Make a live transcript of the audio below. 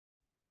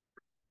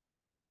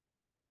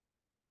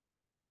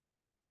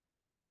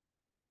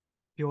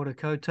Kia ora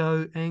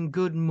koutou and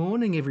good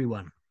morning,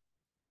 everyone.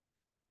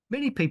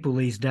 Many people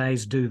these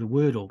days do the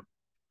Wordle,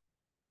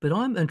 but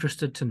I'm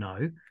interested to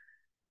know,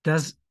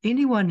 does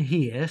anyone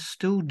here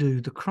still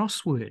do the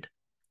crossword?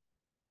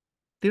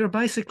 There are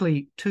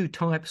basically two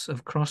types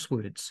of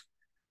crosswords.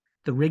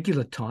 The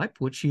regular type,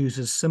 which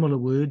uses similar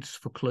words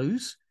for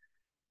clues,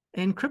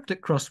 and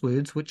cryptic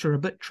crosswords, which are a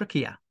bit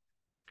trickier.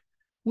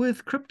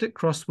 With cryptic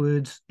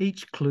crosswords,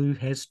 each clue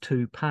has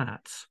two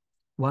parts.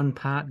 One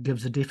part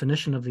gives a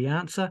definition of the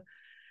answer,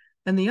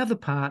 and the other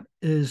part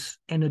is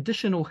an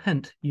additional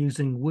hint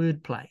using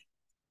wordplay.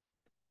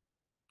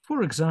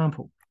 For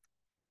example,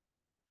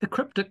 the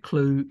cryptic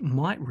clue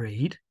might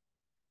read,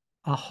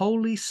 a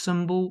holy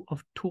symbol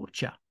of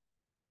torture,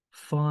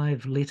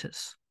 5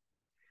 letters.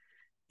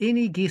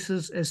 Any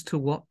guesses as to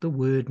what the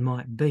word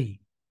might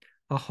be?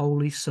 A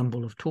holy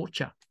symbol of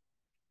torture.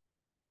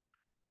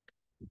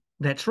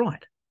 That's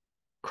right,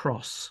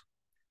 cross.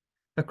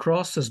 A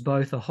cross is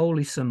both a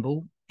holy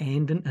symbol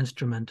and an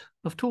instrument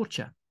of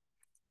torture.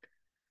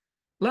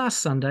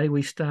 Last Sunday,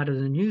 we started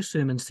a new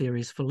sermon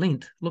series for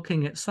Lent,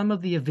 looking at some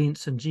of the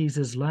events in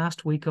Jesus'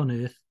 last week on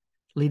earth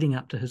leading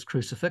up to his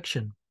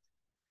crucifixion.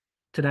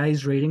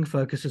 Today's reading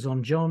focuses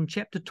on John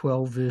chapter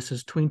 12,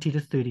 verses 20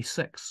 to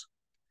 36.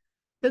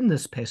 In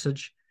this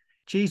passage,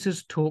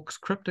 Jesus talks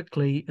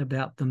cryptically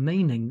about the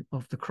meaning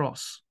of the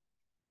cross.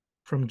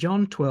 From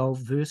John 12,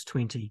 verse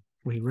 20,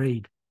 we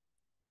read,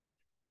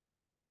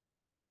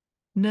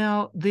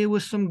 Now there were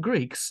some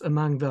Greeks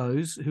among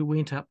those who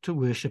went up to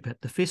worship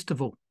at the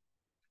festival.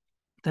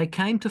 They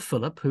came to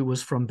Philip, who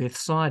was from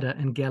Bethsaida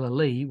in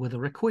Galilee, with a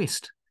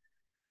request.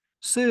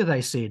 Sir, they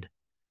said,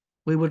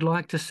 we would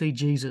like to see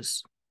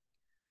Jesus.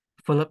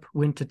 Philip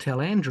went to tell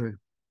Andrew.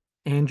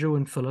 Andrew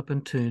and Philip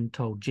in turn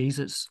told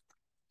Jesus.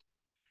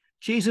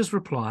 Jesus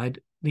replied,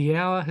 The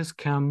hour has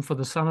come for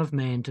the Son of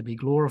Man to be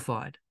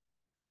glorified.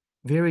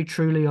 Very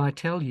truly I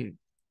tell you,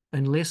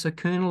 unless a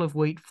kernel of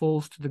wheat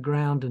falls to the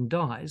ground and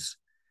dies,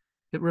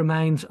 it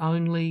remains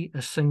only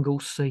a single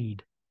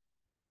seed.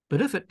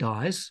 But if it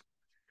dies,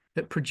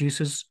 it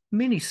produces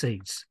many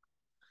seeds.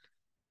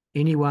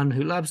 Anyone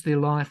who loves their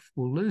life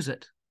will lose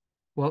it,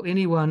 while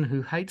anyone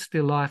who hates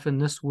their life in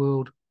this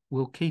world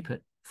will keep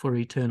it for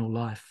eternal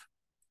life.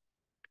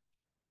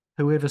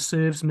 Whoever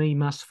serves me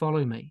must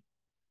follow me,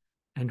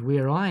 and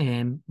where I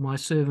am, my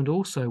servant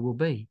also will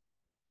be.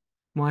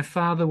 My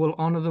Father will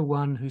honor the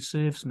one who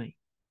serves me.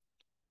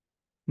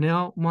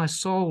 Now my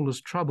soul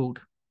is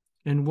troubled,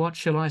 and what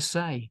shall I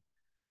say?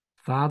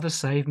 Father,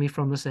 save me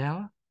from this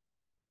hour?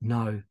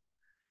 No.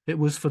 It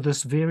was for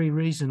this very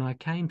reason I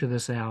came to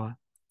this hour.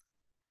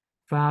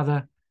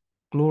 Father,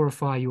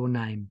 glorify your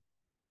name.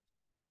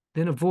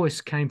 Then a voice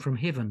came from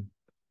heaven.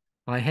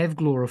 I have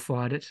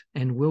glorified it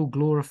and will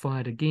glorify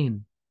it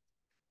again.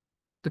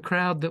 The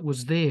crowd that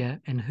was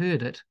there and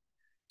heard it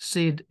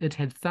said it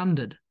had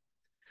thundered.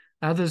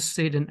 Others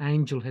said an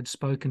angel had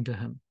spoken to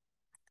him.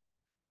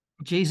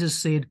 Jesus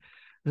said,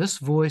 This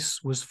voice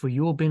was for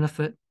your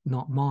benefit,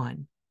 not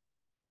mine.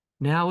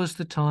 Now is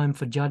the time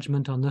for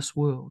judgment on this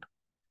world.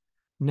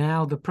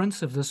 Now the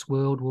prince of this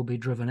world will be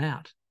driven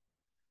out,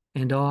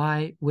 and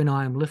I, when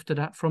I am lifted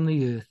up from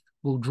the earth,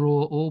 will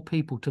draw all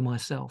people to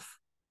myself.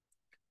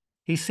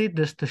 He said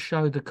this to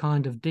show the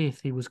kind of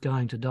death he was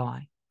going to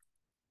die.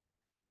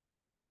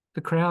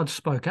 The crowd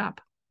spoke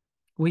up.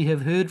 We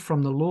have heard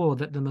from the law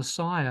that the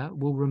Messiah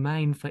will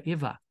remain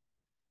forever.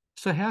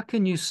 So how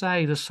can you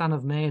say the Son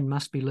of Man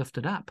must be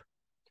lifted up?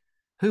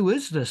 Who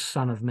is this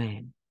Son of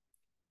Man?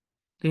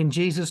 Then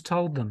Jesus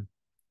told them,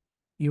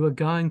 You are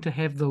going to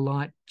have the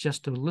light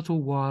just a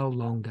little while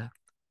longer.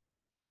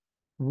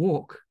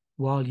 Walk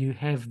while you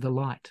have the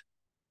light,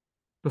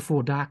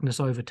 before darkness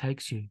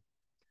overtakes you.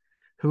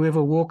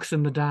 Whoever walks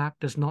in the dark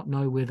does not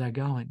know where they're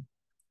going.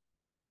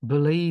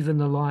 Believe in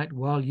the light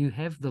while you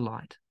have the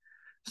light,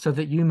 so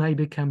that you may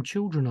become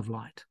children of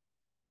light.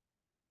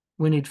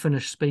 When he'd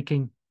finished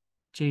speaking,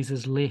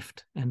 Jesus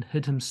left and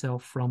hid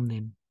himself from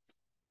them.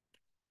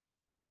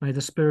 May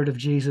the Spirit of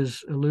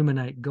Jesus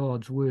illuminate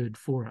God's word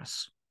for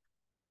us.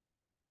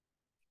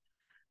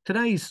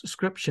 Today's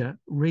scripture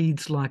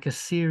reads like a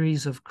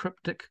series of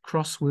cryptic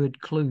crossword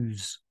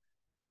clues.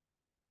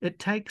 It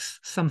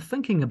takes some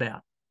thinking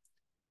about.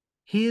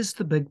 Here's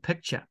the big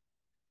picture.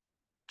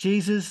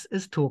 Jesus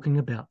is talking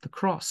about the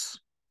cross.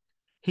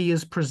 He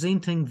is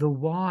presenting the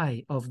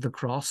why of the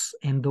cross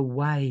and the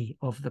way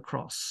of the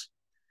cross.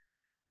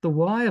 The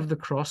why of the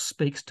cross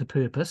speaks to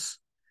purpose,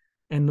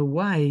 and the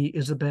way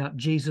is about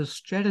Jesus'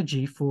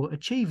 strategy for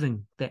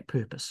achieving that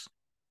purpose.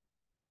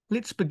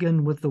 Let's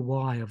begin with the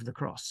why of the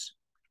cross.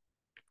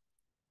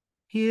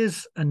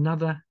 Here's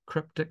another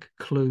cryptic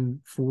clue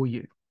for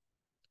you.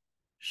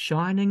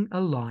 Shining a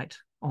light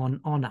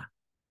on honor.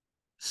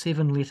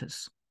 7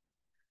 letters.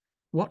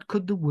 What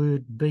could the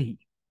word be?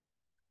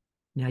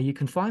 Now you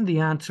can find the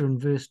answer in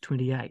verse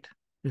 28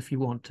 if you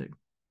want to.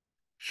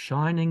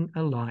 Shining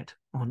a light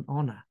on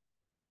honor.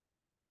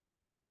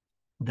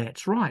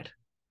 That's right.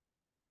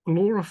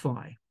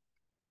 Glorify.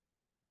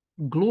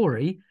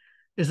 Glory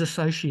is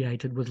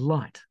associated with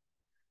light.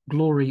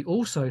 Glory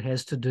also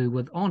has to do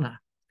with honor,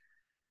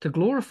 To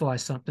glorify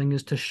something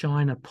is to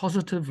shine a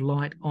positive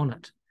light on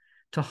it,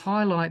 to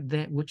highlight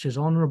that which is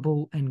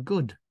honourable and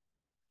good.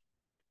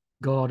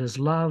 God is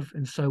love,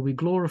 and so we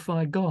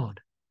glorify God.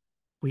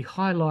 We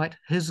highlight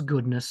his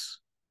goodness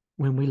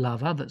when we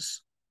love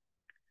others.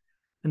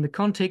 In the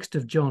context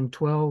of John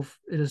 12,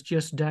 it is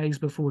just days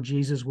before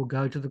Jesus will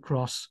go to the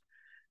cross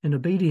in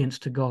obedience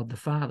to God the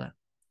Father.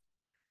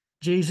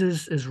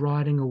 Jesus is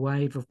riding a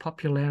wave of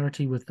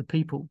popularity with the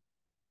people.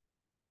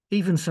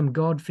 Even some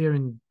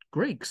God-fearing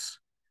Greeks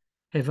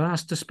have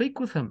asked to speak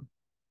with him.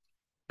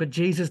 But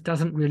Jesus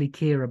doesn't really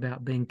care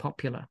about being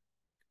popular.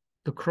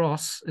 The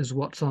cross is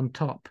what's on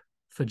top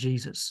for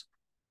Jesus.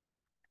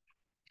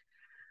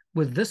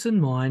 With this in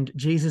mind,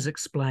 Jesus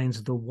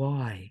explains the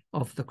why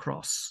of the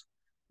cross.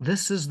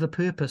 This is the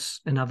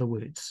purpose, in other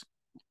words.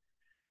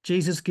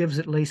 Jesus gives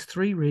at least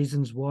 3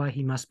 reasons why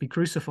he must be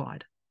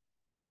crucified: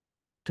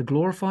 to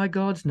glorify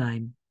God's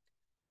name,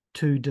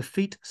 to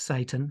defeat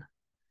Satan,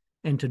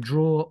 and to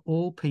draw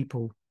all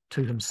people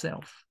to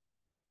himself.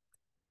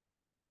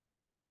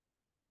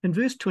 In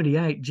verse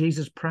 28,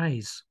 Jesus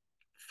prays,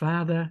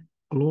 "Father,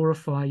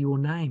 glorify your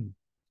name."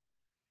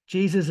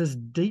 Jesus is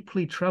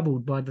deeply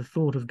troubled by the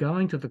thought of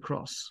going to the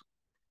cross.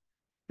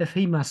 If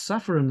he must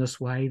suffer in this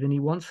way, then he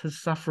wants his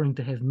suffering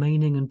to have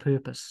meaning and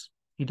purpose.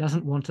 He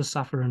doesn't want to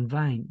suffer in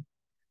vain.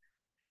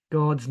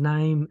 God's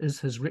name is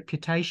his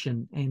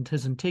reputation and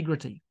his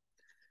integrity.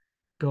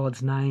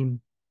 God's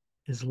name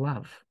is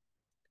love.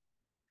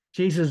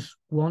 Jesus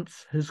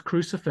wants his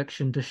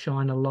crucifixion to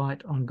shine a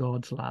light on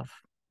God's love.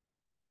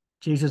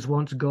 Jesus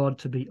wants God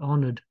to be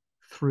honored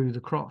through the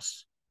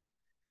cross.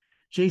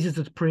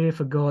 Jesus' prayer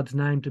for God's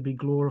name to be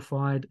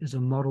glorified is a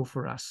model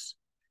for us.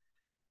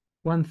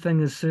 One thing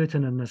is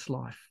certain in this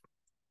life: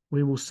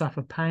 we will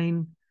suffer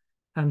pain,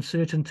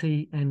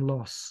 uncertainty, and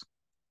loss.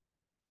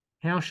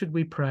 How should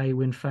we pray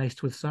when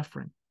faced with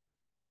suffering?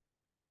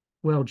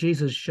 Well,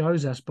 Jesus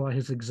shows us by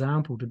his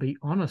example to be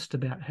honest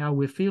about how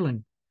we're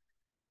feeling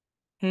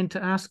and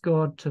to ask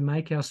God to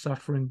make our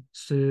suffering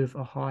serve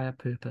a higher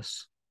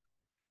purpose.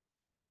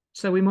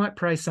 So we might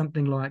pray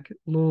something like,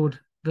 "Lord,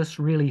 this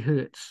really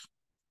hurts.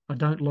 I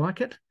don't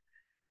like it,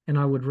 and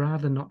I would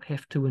rather not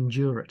have to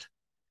endure it.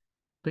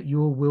 But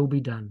your will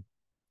be done.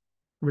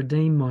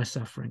 Redeem my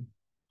suffering.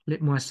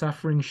 Let my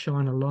suffering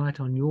shine a light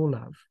on your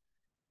love,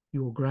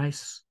 your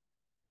grace,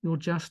 your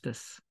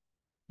justice,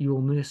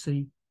 your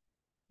mercy,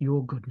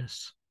 your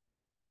goodness.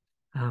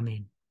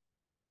 Amen."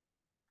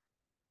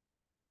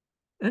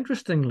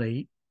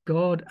 Interestingly,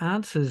 God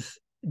answers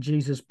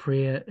Jesus'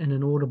 prayer in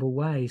an audible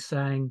way,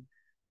 saying,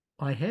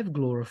 "I have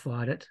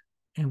glorified it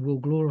and will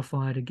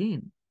glorify it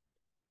again."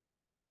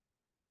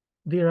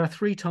 There are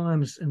 3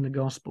 times in the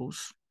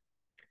Gospels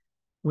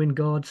when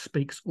God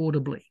speaks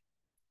audibly.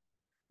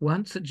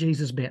 Once at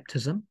Jesus'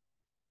 baptism,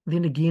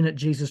 then again at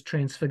Jesus'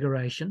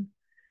 transfiguration,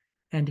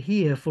 and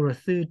here for a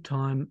 3rd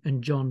time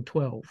in John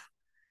 12.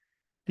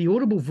 The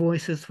audible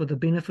voice is for the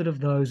benefit of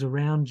those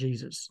around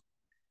Jesus.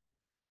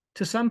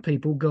 To some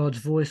people, God's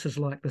voice is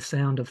like the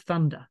sound of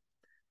thunder,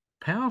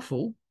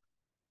 powerful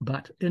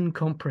but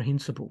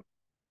incomprehensible.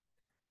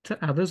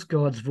 To others,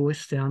 God's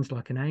voice sounds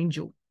like an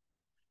angel.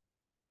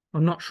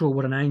 I'm not sure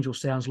what an angel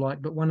sounds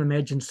like, but one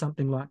imagines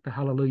something like the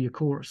Hallelujah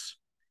chorus: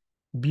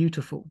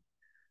 beautiful,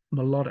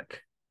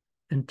 melodic,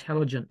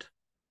 intelligent,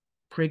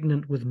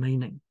 pregnant with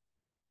meaning.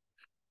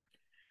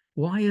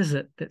 Why is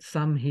it that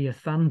some hear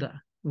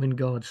thunder when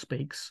God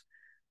speaks,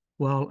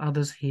 while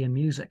others hear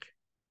music?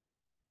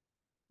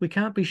 We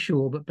can't be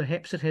sure, but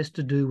perhaps it has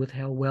to do with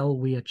how well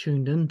we are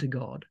tuned in to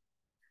God.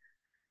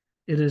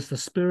 It is the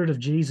Spirit of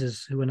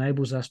Jesus who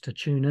enables us to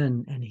tune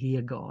in and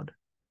hear God.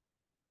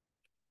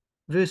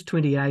 Verse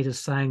 28 is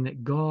saying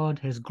that God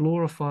has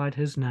glorified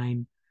his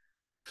name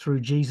through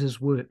Jesus'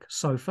 work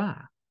so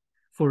far.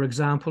 For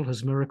example,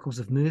 his miracles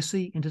of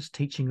mercy and his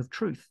teaching of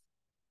truth.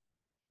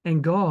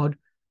 And God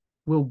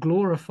will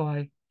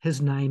glorify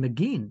his name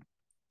again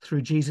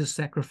through Jesus'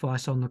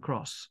 sacrifice on the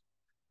cross.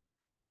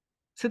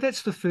 So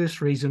that's the first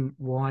reason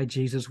why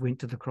Jesus went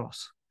to the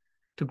cross: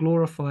 to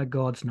glorify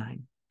God's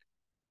name.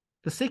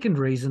 The second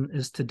reason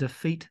is to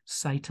defeat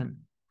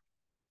Satan.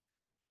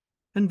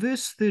 In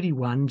verse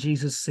 31,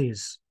 Jesus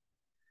says,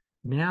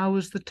 "Now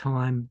is the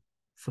time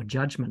for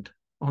judgment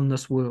on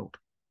this world.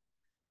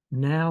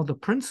 Now the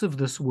prince of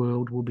this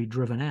world will be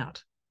driven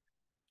out."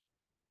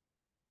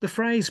 The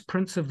phrase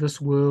 "prince of this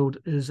world"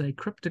 is a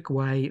cryptic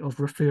way of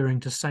referring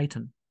to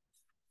Satan.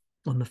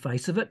 On the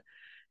face of it,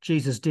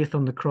 Jesus' death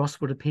on the cross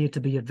would appear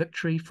to be a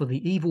victory for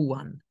the evil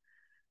one,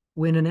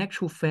 when in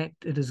actual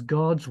fact it is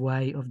God's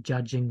way of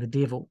judging the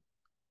devil.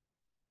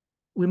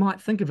 We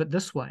might think of it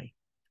this way.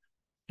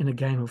 In a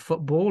game of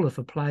football, if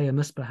a player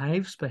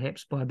misbehaves,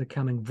 perhaps by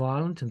becoming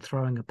violent and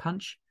throwing a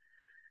punch,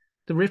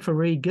 the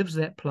referee gives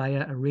that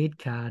player a red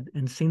card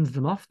and sends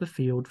them off the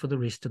field for the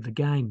rest of the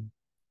game.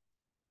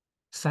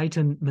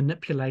 Satan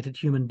manipulated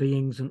human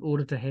beings in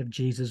order to have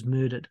Jesus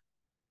murdered.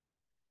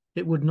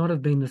 It would not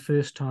have been the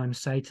first time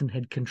Satan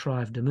had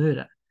contrived a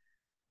murder,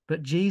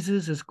 but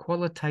Jesus is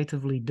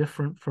qualitatively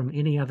different from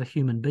any other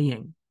human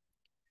being.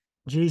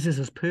 Jesus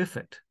is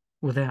perfect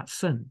without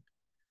sin,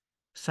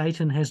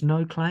 Satan has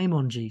no claim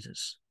on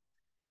Jesus.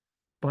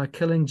 By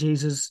killing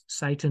Jesus,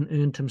 Satan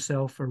earned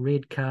himself a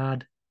red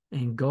card,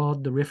 and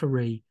God, the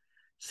referee,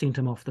 sent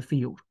him off the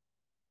field.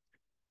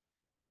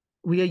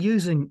 We are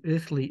using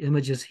earthly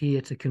images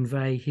here to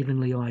convey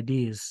heavenly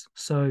ideas,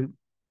 so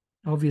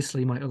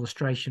obviously my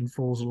illustration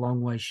falls a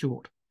long way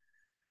short.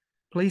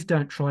 Please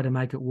don't try to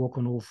make it walk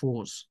on all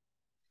fours.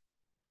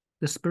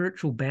 The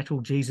spiritual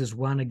battle Jesus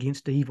won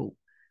against evil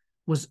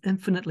was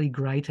infinitely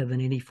greater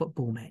than any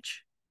football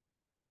match.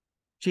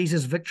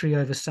 Jesus' victory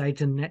over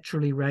Satan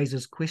naturally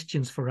raises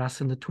questions for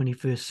us in the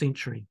 21st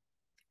century,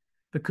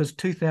 because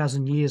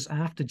 2,000 years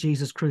after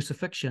Jesus'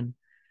 crucifixion,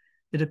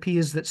 it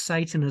appears that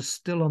Satan is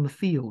still on the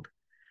field,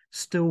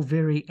 still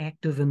very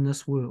active in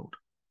this world.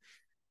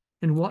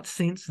 In what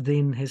sense,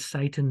 then, has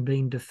Satan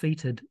been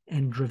defeated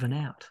and driven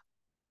out?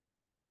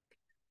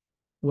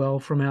 Well,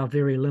 from our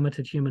very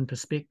limited human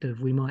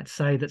perspective, we might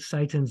say that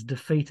Satan's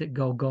defeat at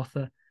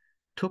Golgotha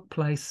took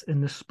place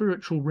in the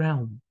spiritual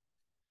realm.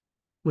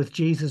 With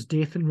Jesus'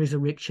 death and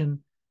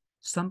resurrection,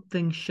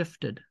 something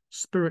shifted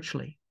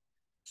spiritually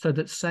so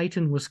that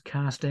Satan was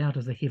cast out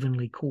of the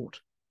heavenly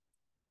court.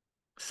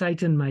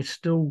 Satan may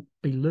still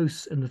be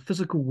loose in the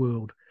physical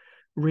world,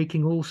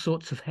 wreaking all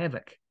sorts of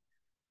havoc,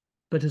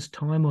 but his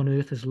time on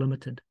earth is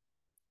limited.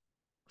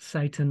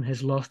 Satan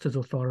has lost his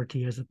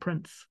authority as a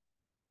prince.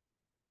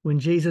 When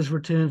Jesus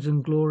returns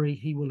in glory,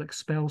 he will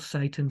expel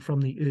Satan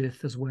from the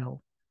earth as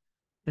well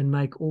and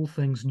make all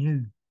things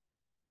new.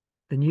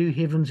 The new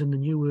heavens and the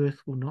new earth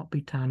will not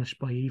be tarnished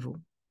by evil.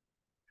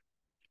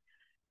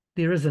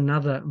 There is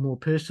another, more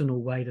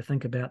personal way to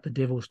think about the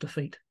devil's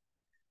defeat.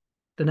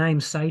 The name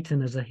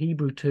Satan is a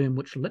Hebrew term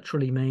which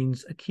literally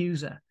means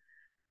accuser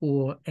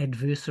or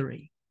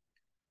adversary.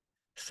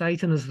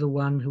 Satan is the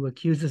one who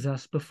accuses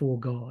us before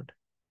God.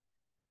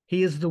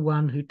 He is the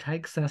one who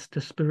takes us to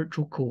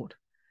spiritual court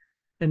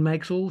and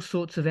makes all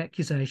sorts of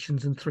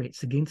accusations and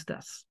threats against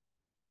us.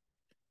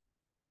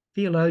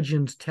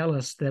 Theologians tell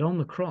us that on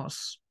the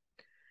cross,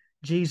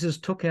 Jesus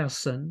took our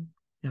sin,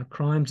 our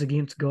crimes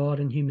against God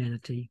and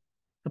humanity,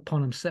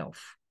 upon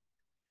himself.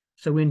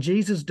 So when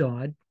Jesus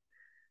died,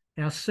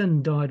 our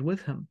sin died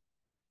with him.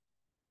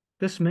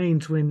 This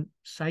means when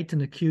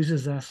Satan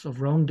accuses us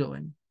of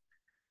wrongdoing,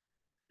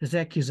 his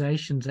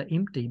accusations are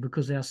empty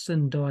because our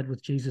sin died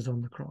with Jesus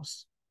on the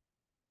cross.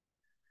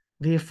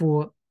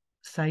 Therefore,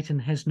 Satan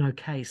has no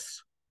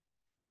case.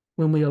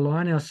 When we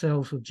align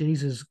ourselves with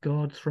Jesus,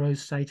 God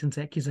throws Satan's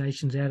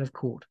accusations out of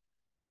court,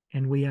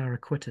 and we are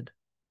acquitted.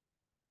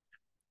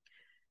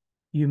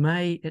 You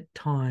may at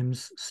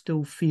times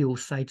still feel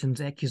Satan's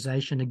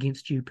accusation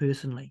against you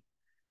personally,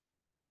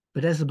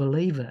 but as a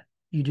believer,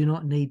 you do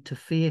not need to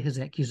fear his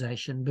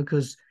accusation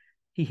because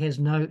he has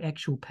no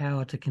actual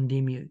power to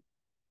condemn you.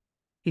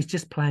 He's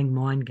just playing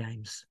mind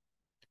games.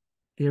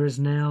 There is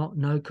now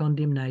no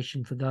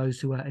condemnation for those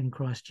who are in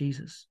Christ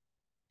Jesus.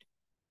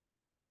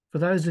 For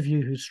those of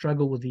you who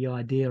struggle with the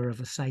idea of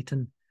a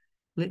Satan,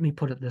 let me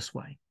put it this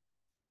way.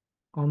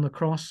 On the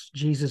cross,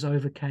 Jesus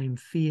overcame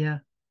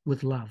fear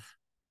with love.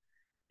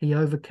 He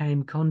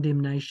overcame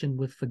condemnation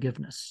with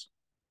forgiveness.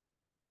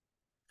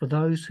 For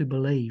those who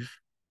believe,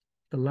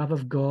 the love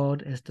of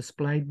God as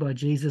displayed by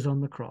Jesus on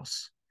the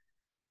cross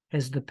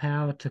has the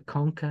power to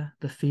conquer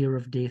the fear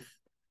of death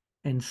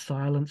and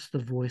silence the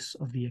voice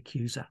of the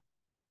accuser.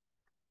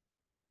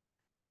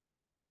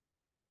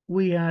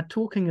 We are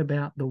talking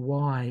about the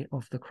why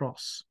of the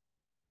cross.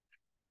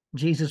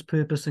 Jesus'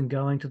 purpose in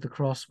going to the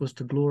cross was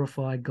to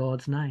glorify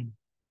God's name,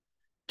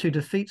 to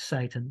defeat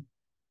Satan,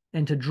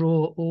 and to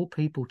draw all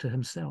people to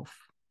himself.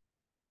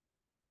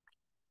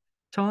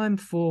 Time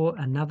for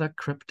another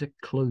cryptic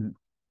clue.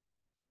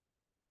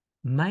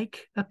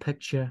 Make a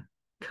picture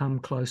come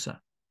closer.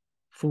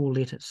 4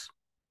 letters.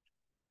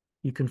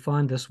 You can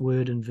find this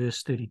word in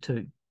verse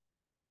 32.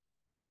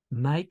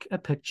 Make a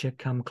picture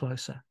come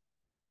closer.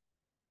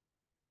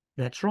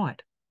 That's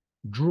right,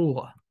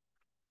 draw.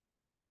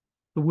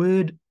 The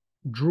word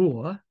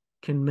draw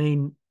can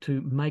mean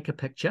to make a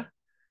picture,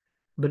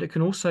 but it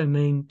can also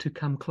mean to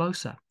come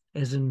closer,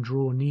 as in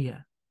draw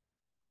near.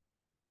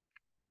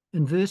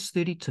 In verse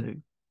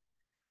 32,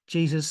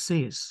 Jesus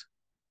says,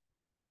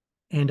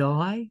 "And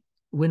I,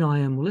 when I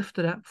am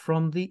lifted up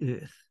from the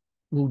earth,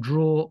 will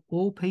draw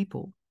all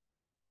people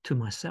to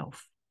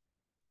myself."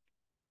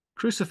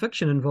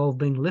 Crucifixion involved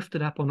being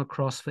lifted up on a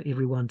cross for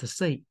everyone to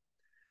see.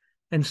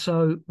 And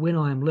so, when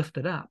I am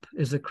lifted up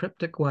is a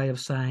cryptic way of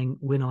saying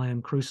when I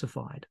am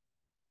crucified.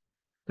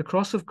 The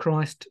cross of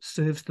Christ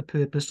serves the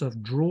purpose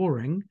of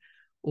drawing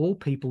all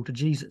people to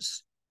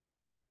Jesus.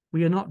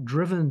 We are not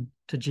driven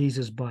to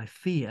Jesus by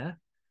fear.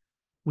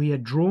 We are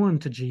drawn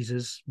to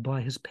Jesus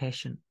by his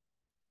passion.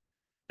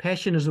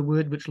 Passion is a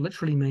word which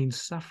literally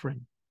means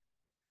suffering.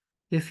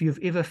 If you've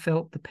ever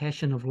felt the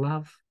passion of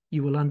love,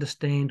 you will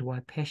understand why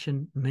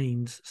passion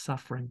means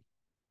suffering.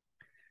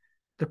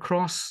 The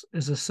cross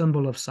is a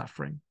symbol of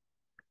suffering.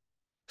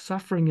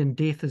 Suffering and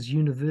death is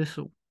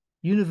universal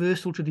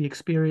to the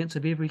experience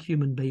of every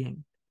human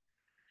being.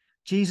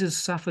 Jesus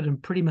suffered in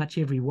pretty much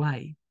every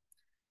way.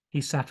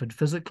 He suffered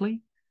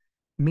physically,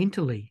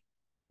 mentally,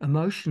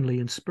 emotionally,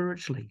 and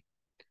spiritually.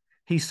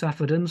 He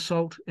suffered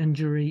insult,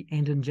 injury,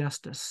 and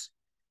injustice.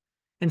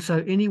 And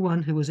so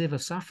anyone who has ever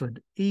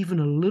suffered even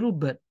a little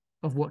bit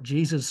of what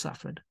Jesus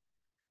suffered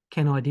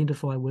can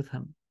identify with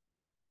him.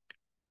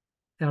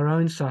 Our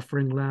own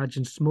suffering, large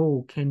and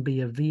small, can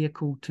be a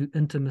vehicle to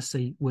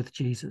intimacy with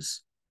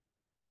Jesus.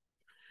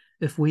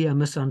 If we are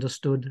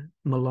misunderstood,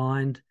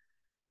 maligned,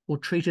 or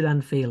treated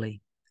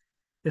unfairly,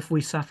 if we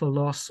suffer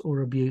loss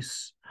or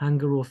abuse,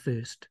 hunger or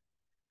thirst,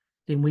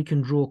 then we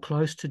can draw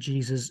close to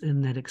Jesus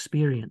in that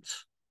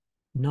experience,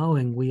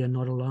 knowing we are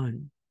not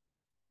alone,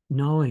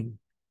 knowing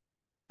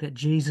that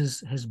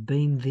Jesus has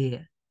been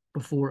there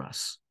before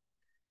us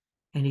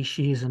and he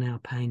shares in our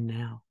pain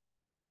now.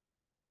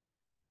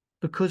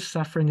 Because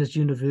suffering is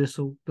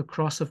universal, the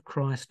cross of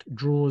Christ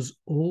draws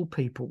all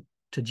people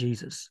to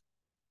Jesus.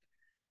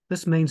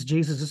 This means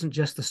Jesus isn't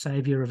just the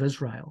Saviour of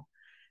Israel.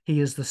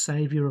 He is the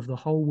Saviour of the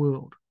whole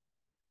world.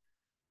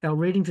 Our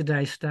reading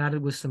today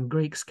started with some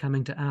Greeks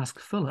coming to ask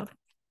Philip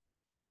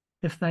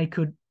if they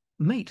could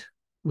meet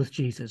with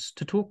Jesus,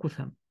 to talk with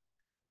him.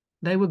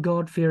 They were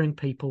God-fearing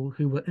people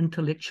who were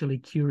intellectually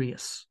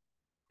curious.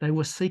 They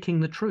were seeking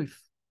the truth.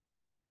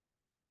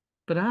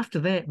 But after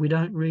that, we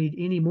don't read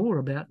any more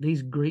about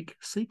these Greek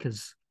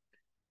seekers.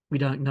 We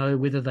don't know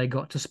whether they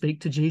got to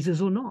speak to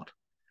Jesus or not.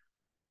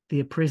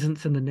 Their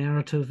presence in the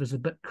narrative is a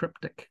bit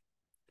cryptic.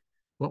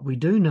 What we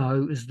do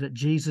know is that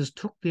Jesus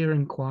took their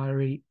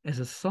inquiry as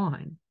a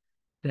sign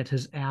that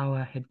his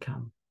hour had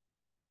come.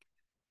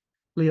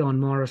 Leon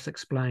Morris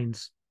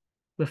explains,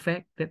 the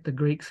fact that the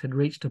Greeks had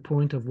reached a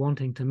point of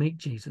wanting to meet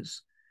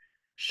Jesus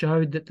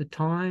showed that the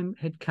time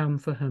had come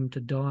for him to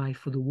die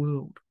for the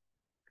world.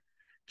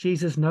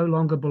 Jesus no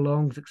longer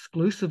belongs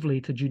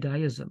exclusively to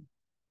Judaism,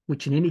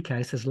 which in any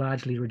case has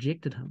largely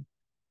rejected him.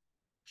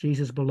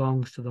 Jesus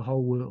belongs to the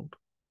whole world.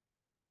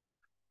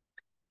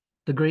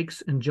 The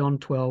Greeks in John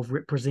 12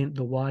 represent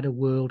the wider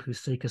world who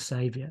seek a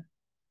saviour.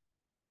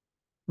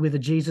 Whether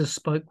Jesus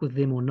spoke with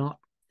them or not,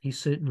 he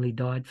certainly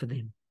died for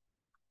them.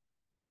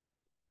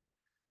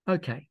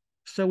 Okay,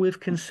 so we've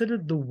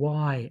considered the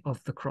why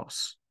of the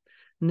cross.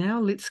 Now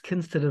let's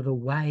consider the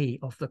way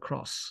of the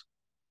cross.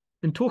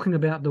 In talking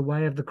about the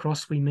way of the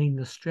cross, we mean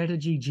the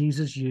strategy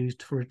Jesus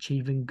used for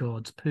achieving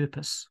God's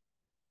purpose.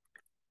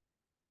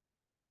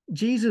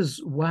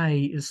 Jesus'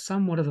 way is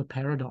somewhat of a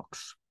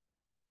paradox.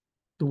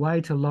 The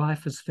way to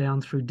life is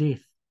found through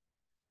death.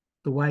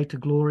 The way to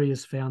glory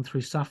is found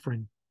through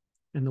suffering.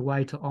 And the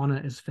way to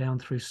honour is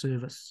found through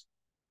service.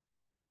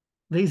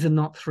 These are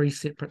not three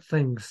separate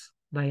things.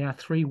 They are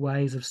three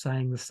ways of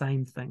saying the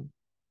same thing.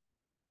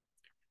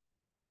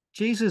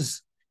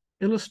 Jesus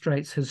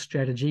illustrates his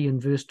strategy in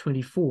verse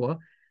 24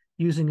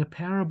 using a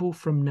parable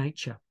from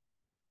nature.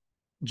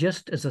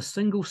 Just as a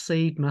single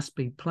seed must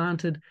be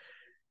planted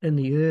in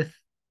the earth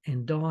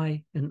and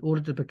die in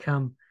order to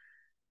become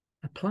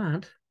a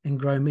plant and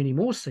grow many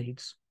more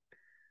seeds,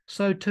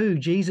 so too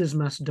Jesus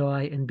must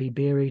die and be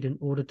buried in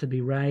order to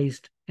be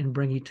raised and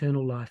bring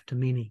eternal life to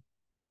many.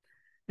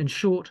 In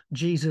short,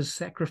 Jesus'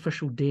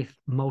 sacrificial death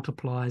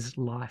multiplies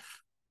life.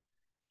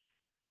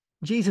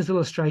 Jesus'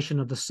 illustration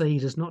of the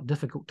seed is not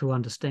difficult to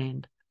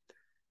understand.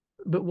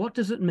 But what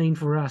does it mean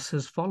for us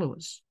as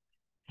followers?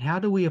 How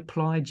do we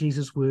apply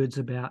Jesus' words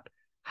about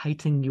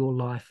hating your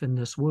life in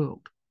this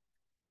world?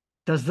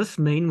 Does this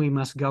mean we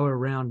must go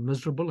around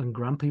miserable and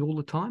grumpy all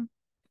the time?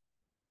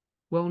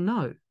 Well,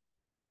 no.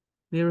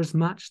 There is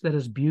much that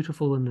is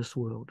beautiful in this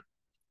world,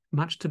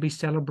 much to be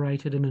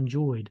celebrated and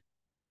enjoyed.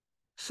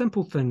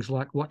 Simple things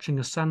like watching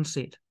a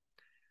sunset,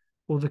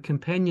 or the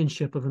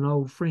companionship of an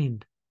old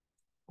friend,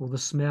 or the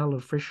smell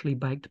of freshly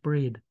baked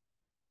bread,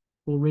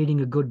 or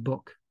reading a good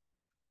book.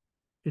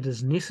 It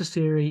is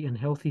necessary and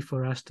healthy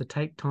for us to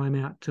take time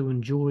out to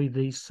enjoy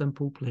these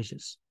simple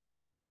pleasures.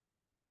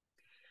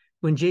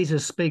 When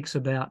Jesus speaks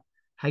about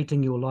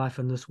hating your life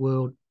in this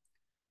world,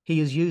 he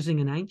is using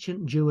an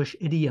ancient Jewish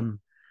idiom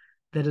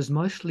that is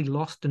mostly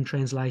lost in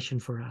translation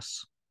for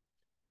us.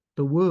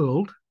 The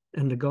world,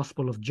 in the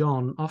Gospel of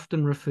John,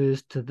 often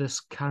refers to this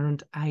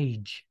current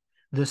age,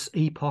 this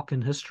epoch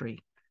in history,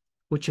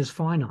 which is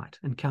finite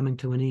and coming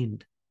to an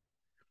end.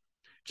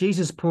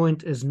 Jesus'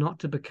 point is not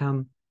to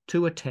become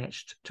too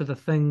attached to the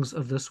things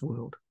of this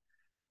world,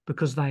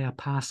 because they are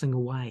passing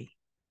away.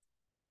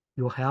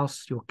 Your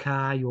house, your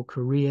car, your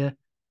career,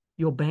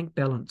 your bank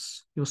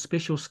balance, your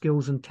special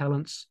skills and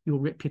talents, your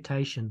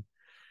reputation,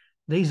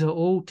 these are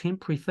all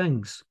temporary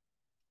things.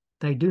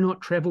 They do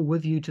not travel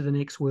with you to the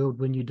next world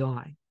when you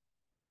die.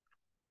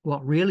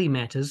 What really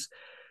matters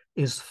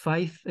is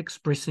faith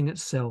expressing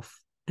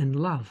itself in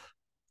love.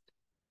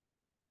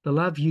 The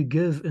love you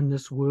give in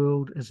this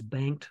world is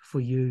banked for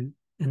you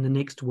in the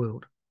next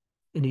world,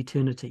 in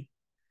eternity.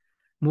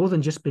 More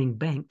than just being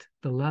banked,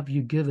 the love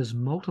you give is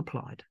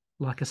multiplied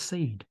like a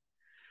seed.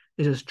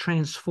 It is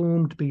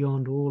transformed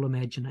beyond all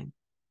imagining.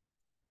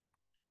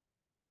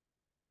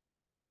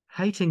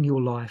 Hating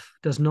your life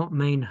does not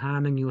mean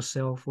harming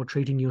yourself or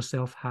treating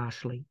yourself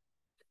harshly.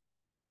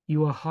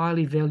 You are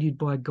highly valued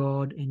by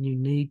God and you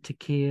need to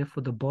care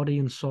for the body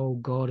and soul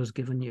God has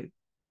given you.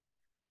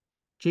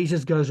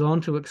 Jesus goes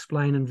on to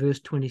explain in verse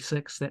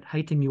 26 that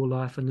hating your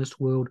life in this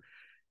world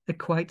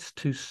equates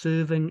to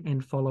serving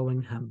and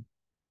following him.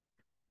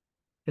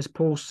 As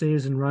Paul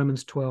says in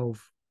Romans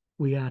 12,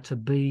 we are to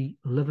be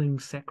living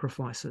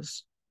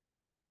sacrifices.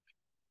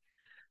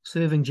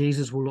 Serving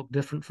Jesus will look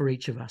different for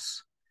each of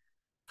us.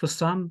 For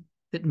some,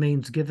 it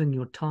means giving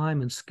your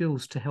time and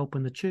skills to help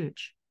in the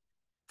church.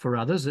 For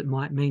others, it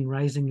might mean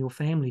raising your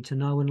family to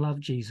know and love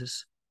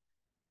Jesus.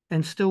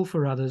 And still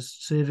for others,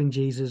 serving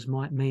Jesus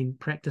might mean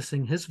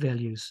practicing his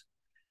values,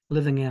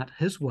 living out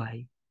his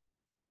way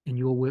in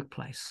your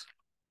workplace.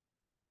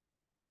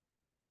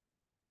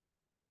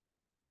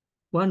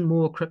 One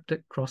more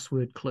cryptic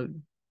crossword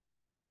clue.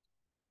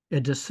 A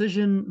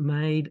decision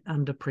made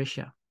under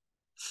pressure.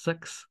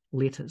 6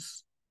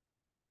 letters.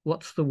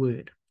 What's the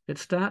word? It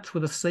starts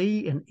with a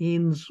C and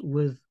ends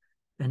with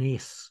an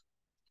S.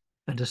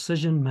 A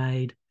decision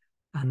made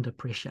under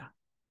pressure.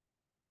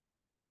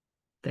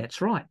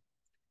 That's right.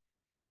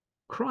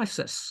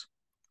 Crisis.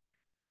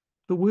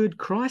 The word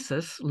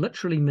crisis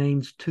literally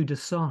means to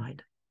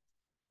decide.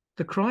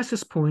 The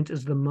crisis point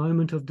is the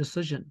moment of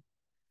decision.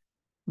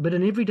 But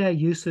in everyday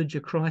usage, a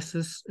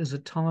crisis is a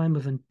time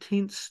of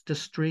intense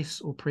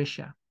distress or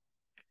pressure.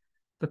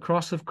 The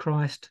cross of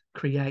Christ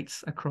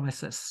creates a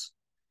crisis.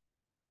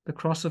 The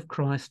cross of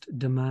Christ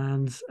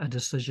demands a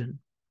decision.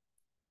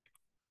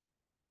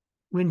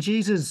 When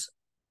Jesus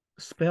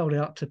spelled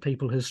out to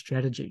people his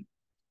strategy,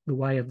 the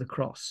way of the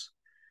cross,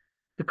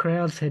 the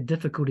crowds had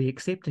difficulty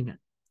accepting it.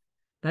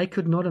 They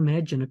could not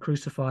imagine a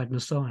crucified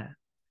Messiah.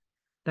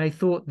 They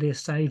thought their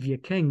Saviour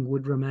King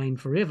would remain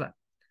forever,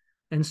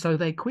 and so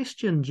they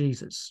questioned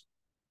Jesus.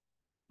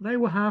 They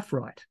were half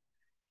right.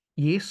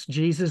 Yes,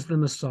 Jesus the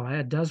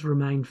Messiah does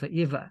remain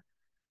forever,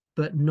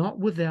 but not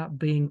without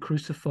being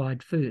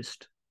crucified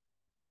first.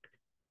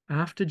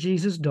 After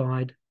Jesus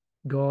died,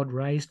 God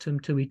raised him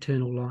to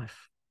eternal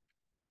life.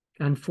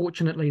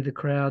 Unfortunately, the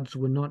crowds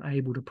were not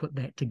able to put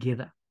that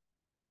together.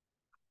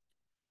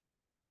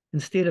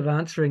 Instead of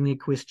answering their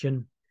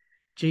question,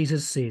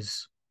 Jesus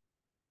says,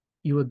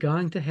 "You are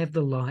going to have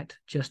the light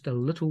just a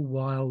little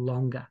while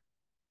longer.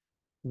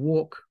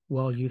 Walk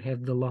while you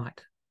have the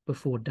light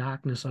before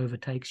darkness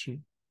overtakes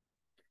you."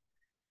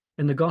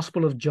 In the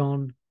Gospel of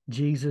John,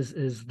 Jesus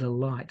is the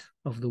light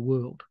of the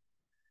world.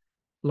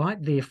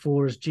 Light,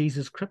 therefore, is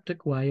Jesus'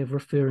 cryptic way of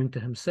referring to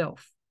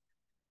himself.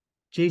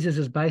 Jesus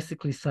is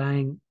basically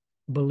saying,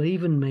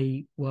 believe in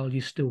me while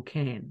you still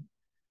can,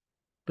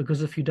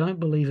 because if you don't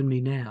believe in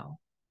me now,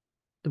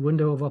 the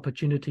window of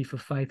opportunity for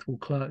faith will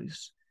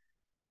close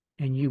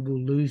and you will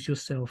lose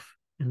yourself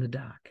in the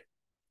dark.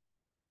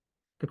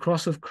 The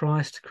cross of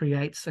Christ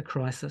creates a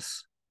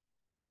crisis.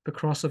 The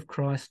cross of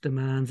Christ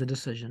demands a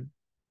decision.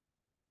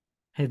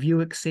 Have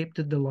you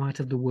accepted the light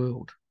of the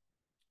world?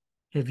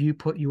 Have you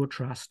put your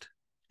trust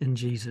in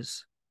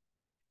Jesus?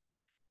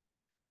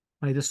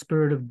 May the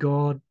Spirit of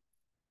God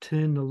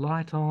turn the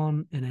light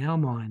on in our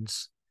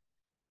minds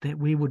that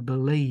we would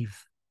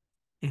believe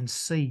and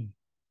see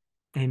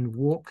and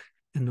walk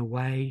in the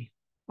way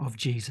of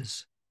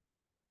Jesus.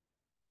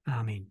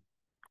 Amen.